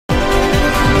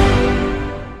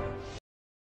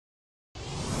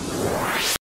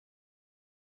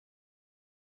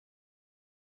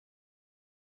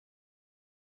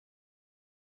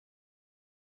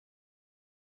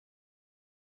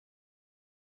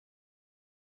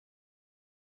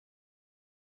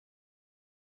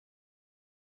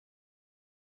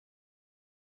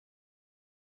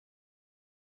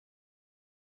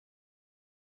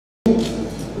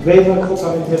very much for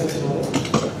coming here this morning.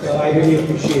 I really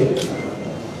appreciate it.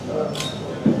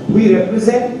 We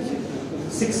represent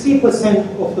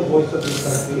 60% of the voice of this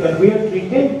country, and we are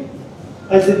treated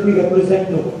as if we represent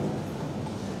no one.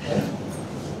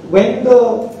 When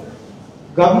the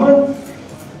government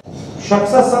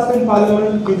shuts us up in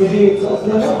Parliament, humiliates us,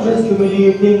 they are not just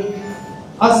humiliating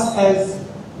us as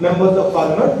members of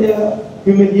Parliament, they are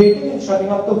humiliating and shutting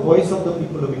up the voice of the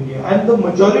people of India and the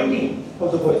majority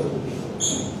of the voice of the people.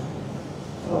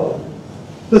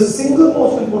 The single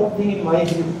most important thing in my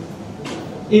view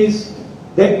is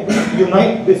that we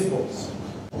unite this voice.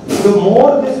 The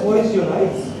more this voice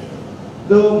unites,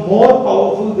 the more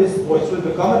powerful this voice will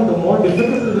become and the more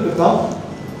difficult it will become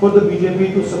for the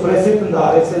BJP to suppress it and the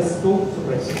RSS to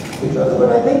suppress each other.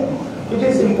 But I think it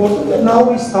is important that now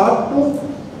we start to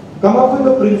come up with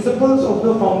the principles of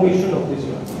the foundation of this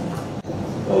unity.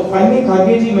 Finally,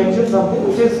 Khargeji mentioned something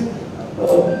which is,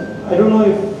 I don't know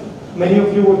if many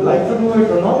of you would like to do it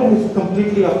or not, and it's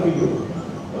completely up to you.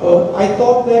 I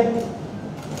thought that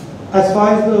as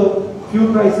far as the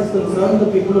fuel price is concerned,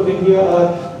 the people of India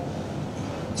are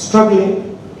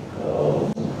struggling.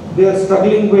 They are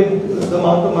struggling with the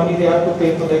amount of money they have to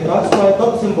pay for their cars. So I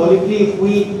thought symbolically, if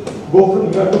we go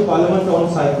from here to Parliament on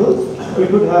cycles,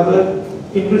 it would have an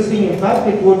interesting impact.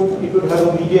 It would have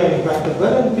a media impact as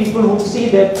well, and people would see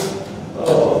that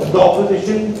the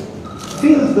opposition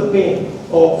feels the pain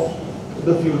of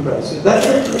the fuel prices. That's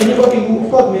it. Anybody who,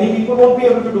 of course, many people won't be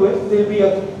able to do it. They'll be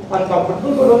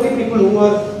uncomfortable, but only people who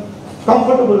are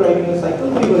comfortable riding the cycle,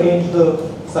 we arrange the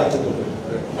cycle to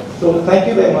it. So thank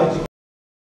you very much.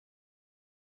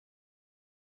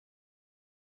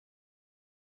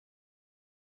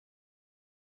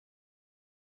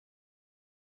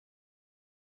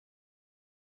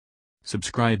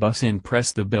 Subscribe us and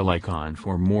press the bell icon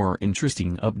for more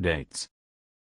interesting updates.